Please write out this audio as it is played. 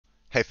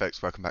Hey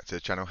folks, welcome back to the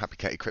channel.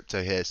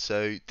 HappyCattyCrypto here.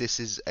 So this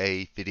is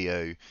a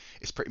video.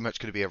 It's pretty much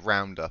going to be a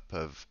roundup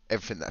of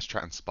everything that's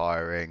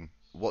transpiring,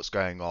 what's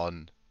going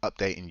on,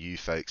 updating you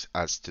folks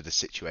as to the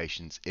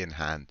situations in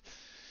hand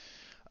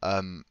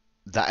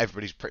that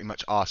everybody's pretty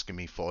much asking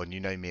me for. And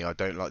you know me, I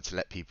don't like to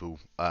let people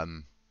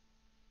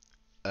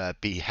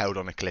be held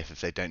on a cliff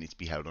if they don't need to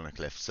be held on a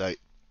cliff. So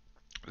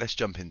let's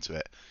jump into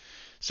it.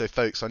 So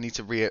folks, I need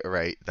to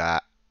reiterate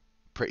that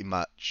pretty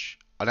much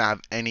I don't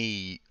have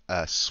any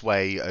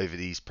sway over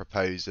these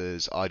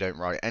proposers. I don't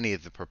write any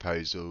of the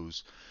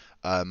proposals.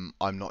 I'm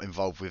not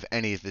involved with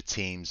any of the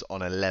teams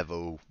on a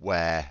level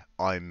where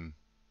I'm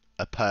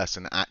a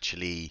person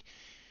actually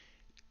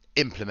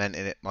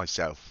implementing it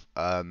myself.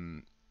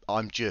 I'm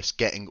just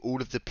getting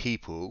all of the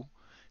people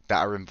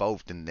that are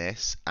involved in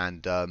this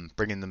and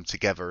bringing them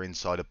together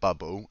inside a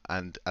bubble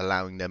and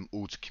allowing them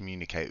all to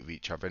communicate with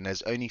each other. And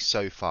there's only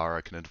so far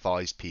I can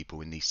advise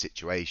people in these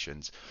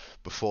situations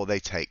before they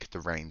take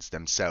the reins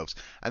themselves.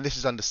 And this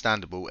is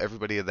understandable.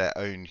 Everybody are their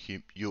own,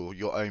 you're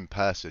your own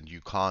person. You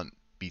can't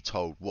be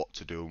told what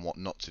to do and what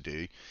not to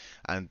do.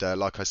 And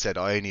like I said,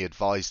 I only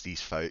advise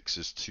these folks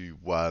as to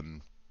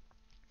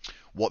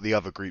what the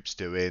other group's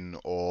doing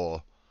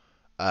or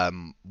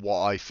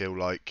what I feel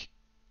like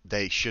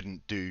they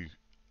shouldn't do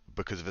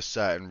because of a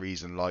certain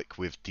reason, like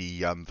with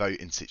the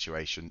voting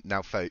situation.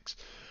 Now, folks,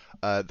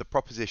 the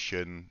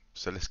proposition,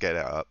 so let's get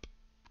it up.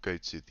 Go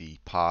to the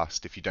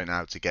past. If you don't know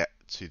how to get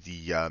to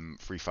the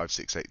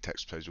 3568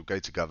 text proposal, go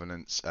to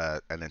governance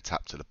and then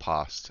tap to the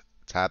past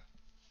tab.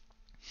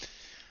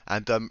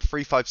 And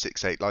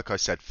 3568, like I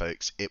said,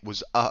 folks, it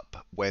was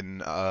up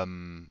when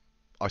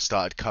I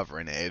started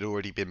covering it. It had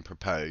already been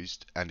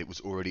proposed and it was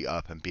already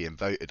up and being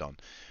voted on.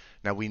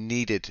 Now we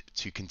needed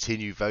to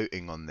continue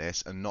voting on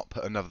this and not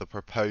put another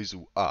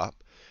proposal up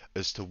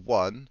as to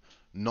one,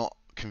 not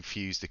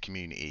confuse the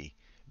community,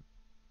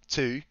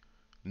 two,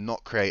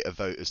 not create a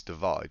voters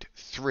divide,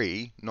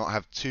 three, not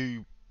have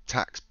two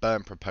tax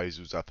burn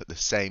proposals up at the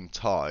same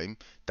time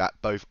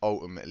that both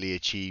ultimately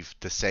achieve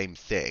the same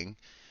thing.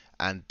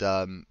 And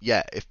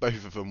yeah, if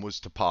both of them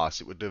was to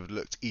pass, it would have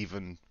looked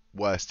even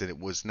worse than it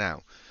was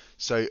now.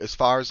 So as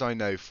far as I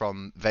know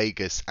from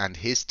Vegas and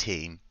his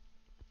team,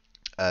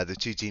 the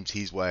two teams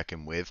he's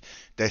working with,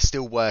 they're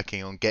still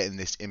working on getting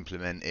this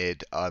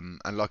implemented. And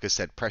like I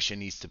said, pressure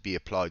needs to be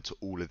applied to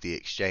all of the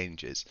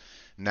exchanges.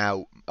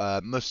 Now,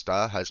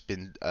 Musta has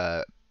been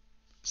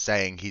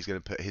saying he's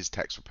going to put his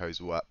text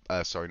proposal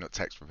up. Sorry, not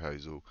text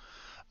proposal.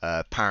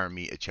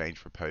 Parameter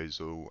change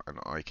proposal, and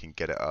I can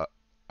get it up.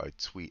 I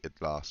tweeted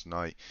last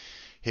night.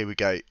 Here we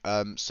go.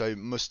 So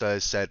Musta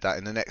has said that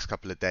in the next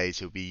couple of days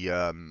he'll be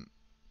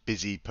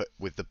busy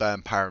with the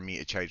burn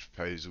parameter change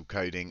proposal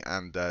coding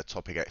and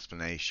topic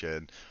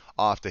explanation.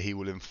 After he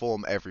will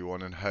inform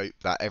everyone and hope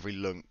that every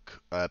LUNC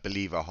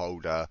believer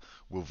holder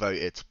will vote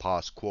it to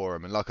pass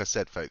quorum. And like I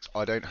said, folks,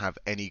 I don't have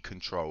any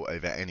control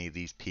over any of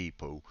these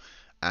people,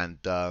 and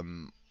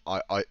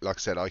like I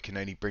said, I can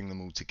only bring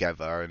them all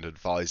together and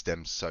advise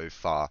them so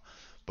far.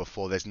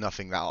 Before there's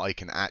nothing that I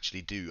can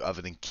actually do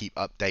other than keep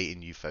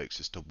updating you folks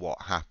as to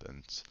what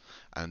happens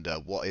and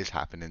what is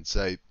happening.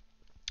 So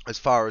as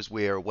far as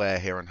we're aware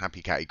here on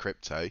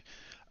HappyCattyCrypto,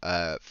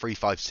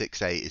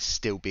 3568 is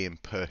still being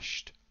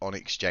pushed on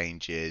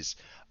exchanges.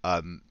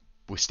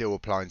 We're still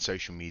applying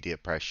social media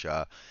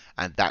pressure,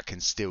 and that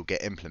can still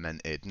get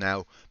implemented.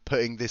 Now,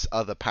 putting this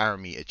other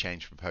parameter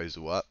change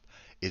proposal up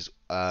is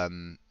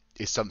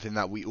something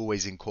that we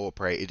always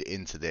incorporated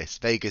into this.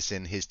 Vegas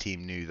and his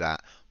team knew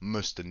that,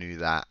 Musta knew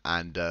that,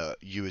 and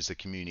you as a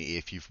community,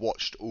 if you've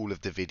watched all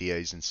of the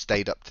videos and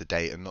stayed up to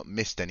date and not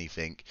missed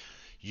anything,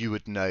 you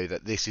would know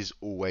that this has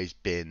always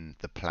been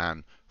the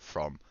plan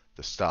from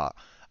the start,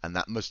 and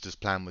that Musta's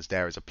plan was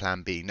there as a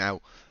plan B.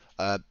 Now,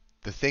 the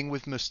thing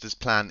with Musta's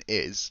plan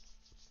is,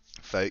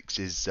 folks,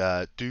 is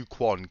Do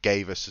Kwon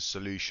gave us a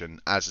solution,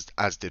 as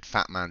did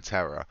Fatman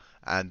Terror,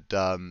 and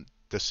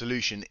the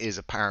solution is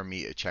a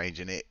parameter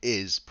change, and it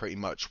is pretty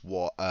much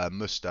what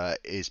Musta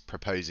is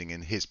proposing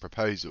in his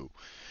proposal.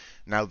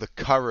 Now, the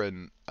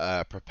current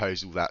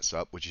proposal that's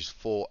up, which is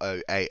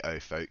 4080,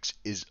 folks,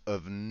 is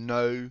of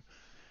no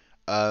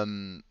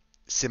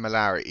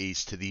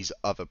similarities to these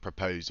other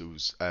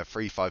proposals,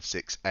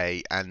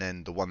 356A and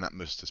then the one that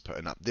Musta's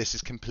putting up. This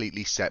is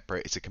completely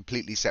separate. It's a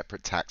completely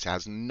separate tax. It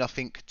has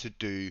nothing to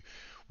do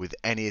with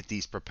any of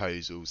these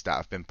proposals that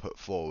have been put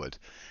forward.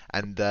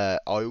 And I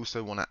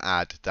also want to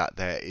add that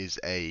there is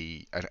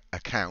an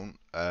account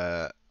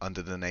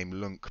under the name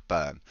Lunk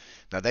Burn.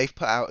 Now, they've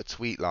put out a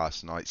tweet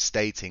last night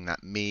stating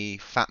that me,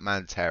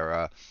 Fatman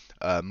Terror,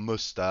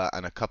 Musta,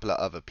 and a couple of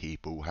other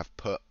people have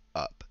put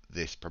up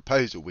this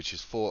proposal, which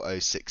is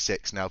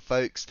 4066. Now,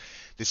 folks,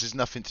 this has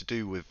nothing to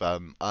do with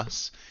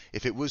us.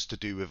 If it was to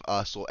do with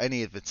us or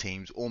any of the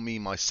teams or me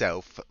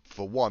myself,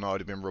 for one, I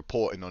would have been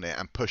reporting on it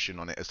and pushing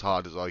on it as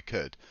hard as I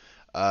could.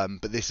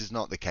 But this is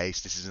not the case.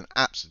 This is an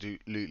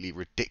absolutely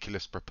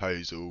ridiculous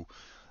proposal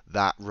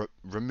that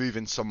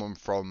removing someone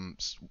from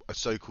a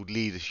so-called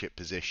leadership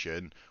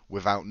position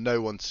without no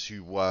one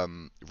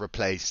to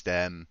replace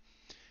them,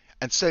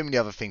 and so many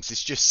other things.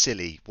 It's just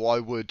silly. Why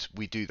would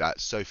we do that?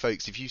 So,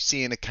 folks, if you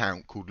see an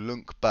account called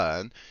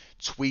LunkBurn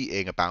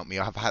tweeting about me,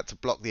 I've had to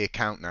block the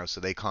account now so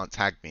they can't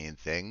tag me in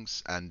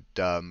things, and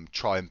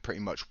try and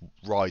pretty much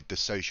ride the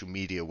social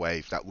media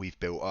wave that we've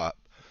built up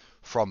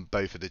from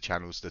both of the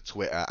channels, the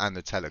Twitter and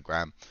the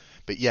Telegram.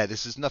 But yeah,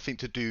 this has nothing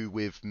to do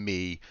with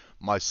me,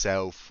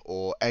 myself,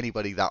 or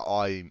anybody that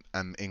I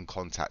am in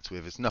contact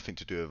with. It's nothing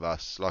to do with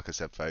us, like I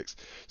said, folks.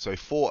 So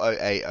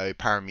 4080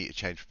 parameter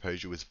change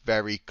proposal was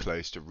very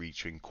close to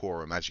reaching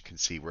quorum. As you can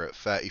see, we're at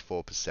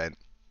 34%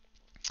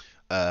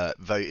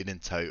 voted in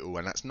total,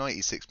 and that's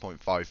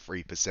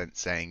 96.53%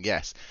 saying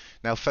yes.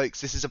 Now,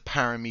 folks, this is a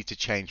parameter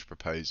change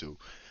proposal.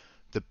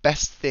 The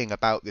best thing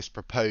about this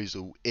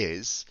proposal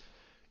is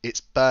its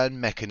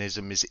burn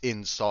mechanism is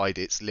inside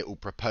its little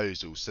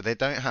proposal, so they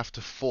don't have to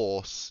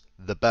force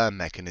the burn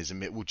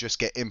mechanism. It will just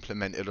get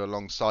implemented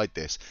alongside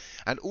this,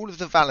 and all of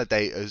the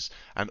validators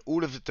and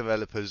all of the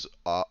developers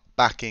are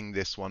backing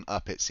this one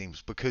up, it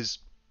seems, because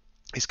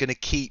it's going to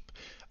keep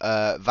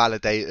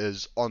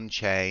validators on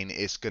chain.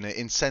 It's going to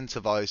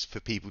incentivize for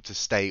people to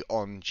stay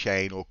on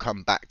chain or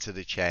come back to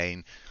the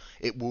chain.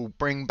 It will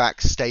bring back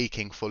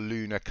staking for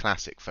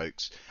LUNACLASSIC,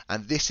 folks,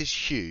 and this is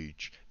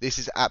huge. This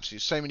is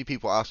absolutely, so many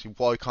people ask me,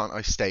 why can't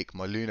I stake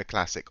my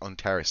LUNACLASSIC on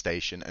Terra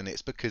Station? And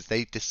it's because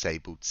they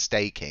disabled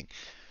staking.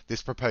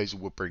 This proposal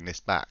will bring this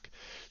back.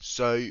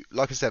 So,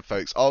 like I said,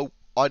 folks, I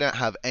don't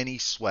have any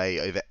sway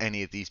over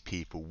any of these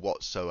people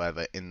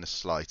whatsoever in the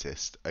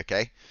slightest,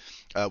 okay?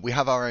 We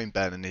have our own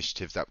burn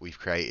initiative that we've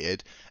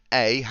created.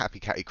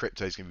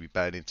 HappyCattyCrypto is going to be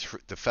burning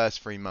the first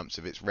 3 months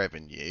of its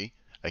revenue,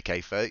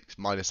 okay, folks,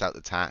 minus out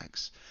the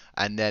tax.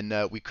 And then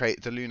we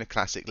created the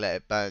LUNACLASSIC Let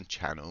It Burn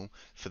channel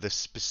for the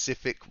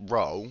specific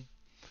role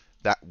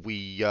that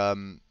we,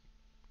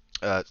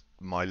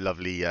 my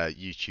lovely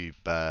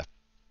YouTube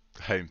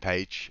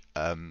homepage,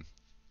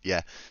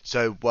 yeah.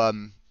 So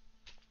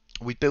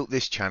we built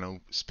this channel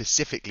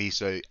specifically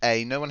so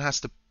no one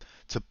has to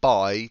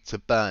buy to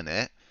burn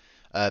it.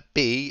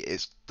 B,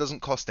 it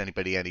doesn't cost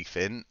anybody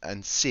anything,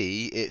 and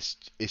C,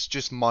 it's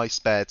just my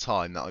spare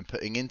time that I'm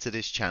putting into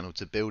this channel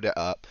to build it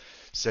up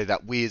so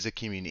that we as a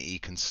community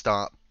can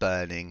start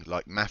burning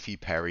like Matthew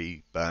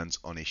Perry burns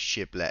on his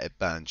Shib Let It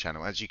Burn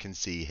channel, as you can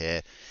see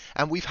here.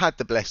 And we've had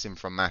the blessing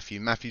from Matthew.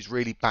 Matthew's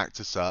really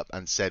backed us up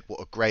and said what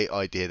a great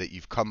idea that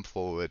you've come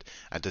forward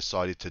and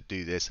decided to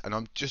do this,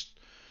 and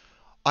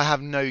I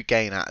have no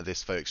gain out of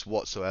this, folks,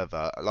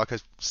 whatsoever. Like I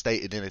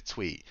stated in a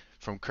tweet,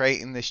 from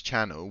creating this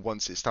channel,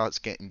 once it starts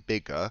getting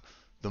bigger,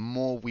 the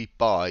more we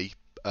buy,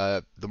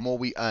 the more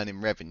we earn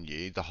in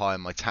revenue, the higher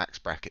my tax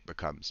bracket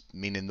becomes,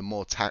 meaning the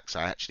more tax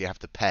I actually have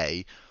to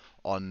pay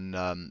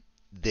on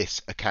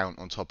this account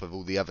on top of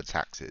all the other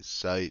taxes.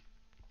 So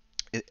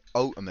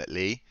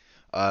ultimately,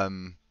 I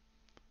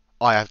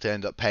have to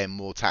end up paying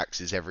more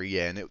taxes every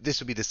year, and this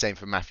will be the same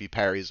for Matthew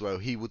Perry as well.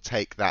 He would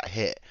take that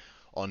hit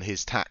on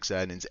his tax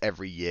earnings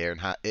every year,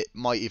 and it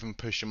might even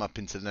push him up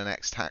into the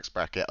next tax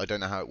bracket. I don't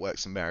know how it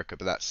works in America,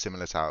 but that's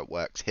similar to how it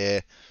works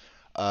here.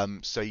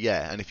 So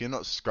yeah, and if you're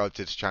not subscribed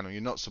to this channel,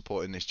 you're not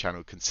supporting this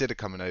channel, consider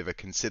coming over,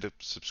 consider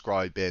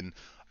subscribing.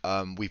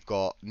 We've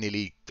got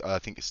nearly, I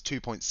think it's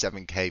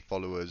 2.7k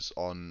followers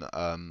on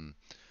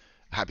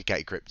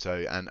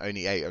HappyCattyCrypto and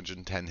only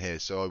 810 here,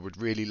 so I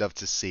would really love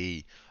to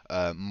see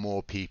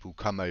more people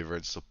come over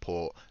and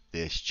support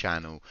this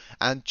channel,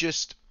 and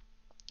just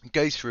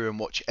go through and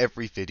watch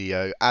every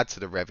video, add to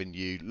the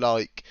revenue,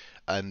 like,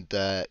 and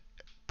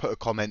put a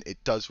comment.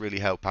 It does really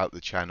help out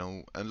the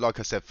channel. And like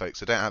I said,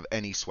 folks, I don't have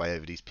any sway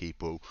over these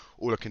people.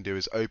 All I can do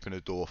is open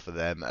a door for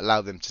them,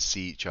 allow them to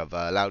see each other,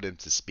 allow them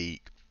to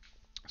speak,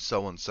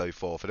 so on and so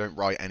forth. I don't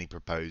write any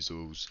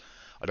proposals,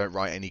 I don't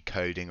write any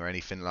coding or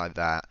anything like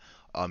that.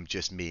 I'm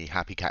just me,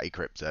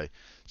 HappyCattyCrypto.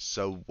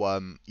 So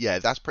yeah,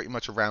 that's pretty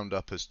much a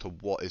roundup as to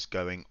what is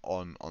going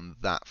on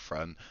that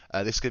front.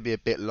 This is going to be a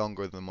bit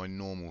longer than my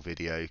normal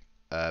video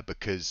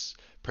because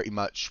pretty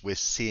much we're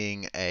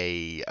seeing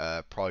a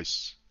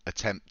price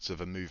attempts of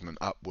a movement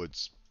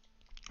upwards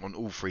on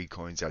all three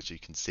coins, as you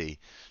can see.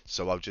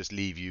 So I'll just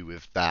leave you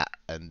with that,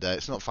 and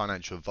it's not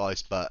financial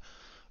advice, but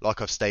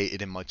like I've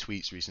stated in my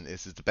tweets recently,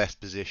 this is the best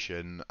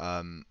position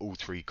all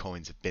three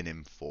coins have been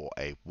in for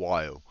a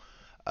while.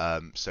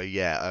 So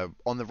yeah,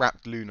 on the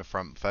wrapped Luna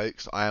front,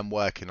 folks, I am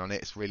working on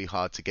it. It's really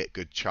hard to get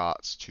good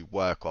charts to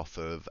work off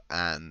of,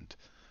 and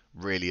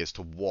really as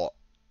to what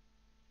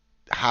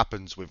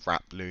happens with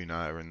wrapped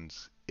Luna, and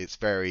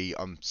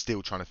I'm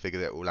still trying to figure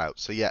that all out.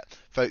 So yeah,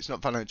 folks,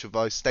 not financial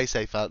advice. Stay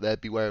safe out there.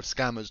 Beware of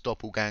scammers,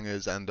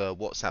 doppelgangers, and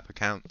WhatsApp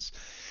accounts.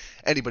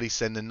 Anybody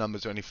sending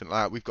numbers or anything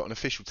like that. We've got an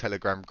official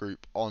Telegram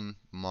group on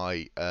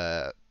my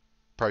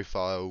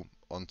profile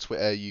on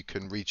Twitter. You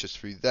can reach us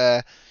through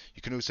there.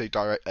 You can also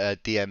direct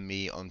DM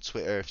me on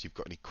Twitter if you've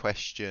got any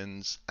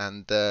questions.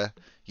 And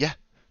yeah,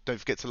 don't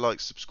forget to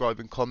like, subscribe,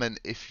 and comment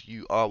if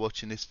you are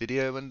watching this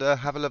video. And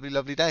have a lovely,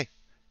 lovely day.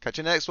 Catch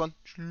you in the next one.